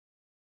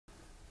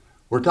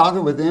We're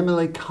talking with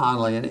Emily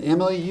Connolly. And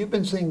Emily, you've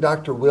been seeing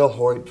Dr. Will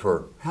Hoyt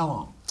for how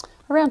long?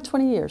 Around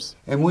 20 years.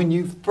 And when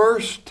you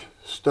first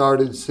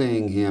started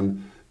seeing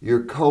him,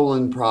 your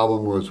colon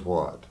problem was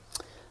what?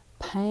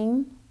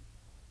 Pain,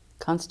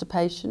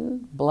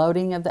 constipation,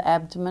 bloating of the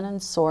abdomen,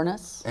 and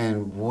soreness.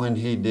 And when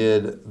he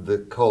did the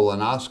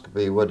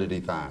colonoscopy, what did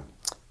he find?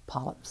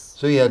 Polyps.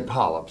 So you had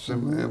polyps.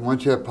 And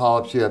once you have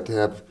polyps, you have to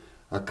have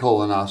a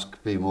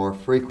colonoscopy more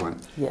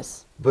frequent.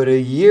 Yes. But a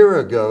year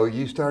ago,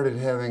 you started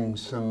having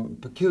some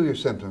peculiar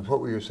symptoms. What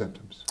were your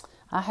symptoms?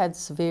 I had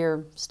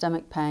severe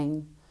stomach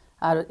pain.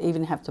 I'd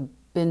even have to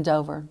bend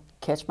over,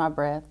 catch my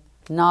breath.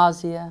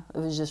 Nausea. It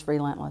was just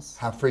relentless.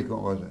 How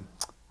frequent was it?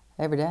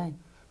 Every day.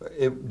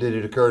 Did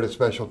it occur at a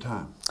special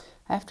time?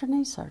 After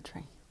knee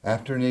surgery.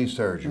 After knee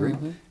surgery.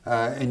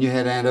 And you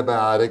had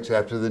antibiotics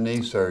after the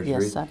knee surgery.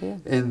 Yes, I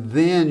did. And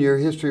then your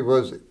history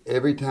was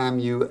every time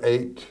you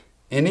ate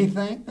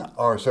anything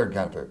or a certain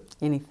kind of food?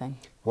 Anything.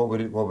 What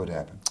would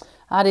happen?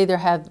 I'd either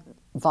have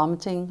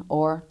vomiting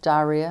or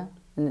diarrhea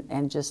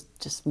and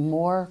just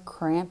more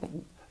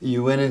cramping.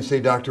 You went in to see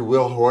Dr.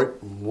 Will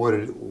Hoyt. What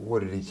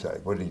did he say?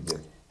 What did he do?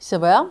 He said,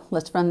 well,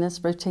 let's run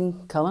this routine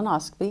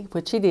colonoscopy,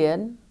 which he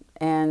did.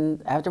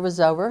 And after it was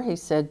over, he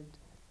said,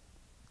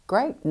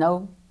 great,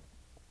 no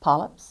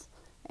polyps.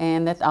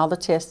 And that all the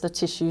tests, the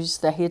tissues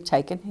that he had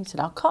taken, he said,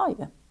 I'll call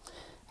you.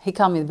 He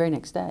called me the very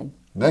next day.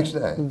 Next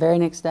day? The very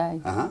next day.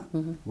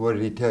 What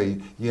did he tell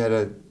you? You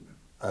had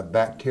a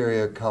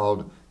bacteria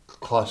called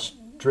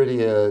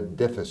Clostridium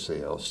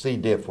difficile,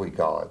 C-diff we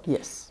call it.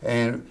 Yes.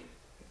 And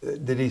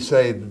did he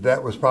say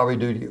that was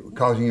probably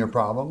causing your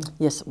problem?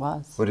 Yes, it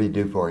was. What did he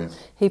do for you?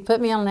 He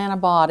put me on an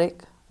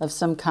antibiotic of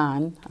some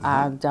kind.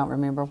 I don't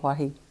remember what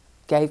he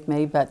gave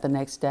me, but the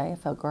next day I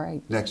felt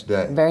great. Next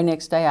day? The very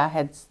next day I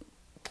had...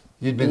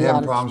 You'd been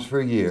having problems for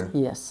a year?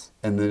 Yes.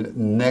 And the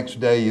next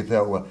day you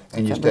felt well,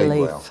 and you stayed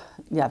well?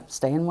 Yeah,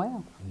 staying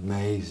well.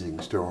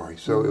 Amazing story.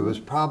 So it was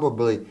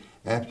probably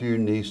after your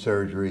knee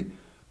surgery,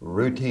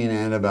 routine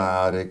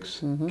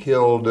antibiotics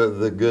killed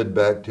the good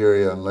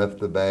bacteria and left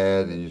the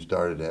bad, and you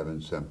started having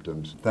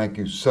symptoms. Thank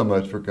you so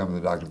much for coming to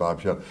the Dr.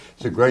 Bob Show.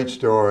 It's a great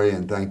story,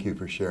 and thank you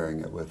for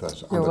sharing it with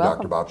us on the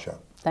Dr. Bob Show.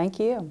 Thank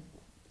you.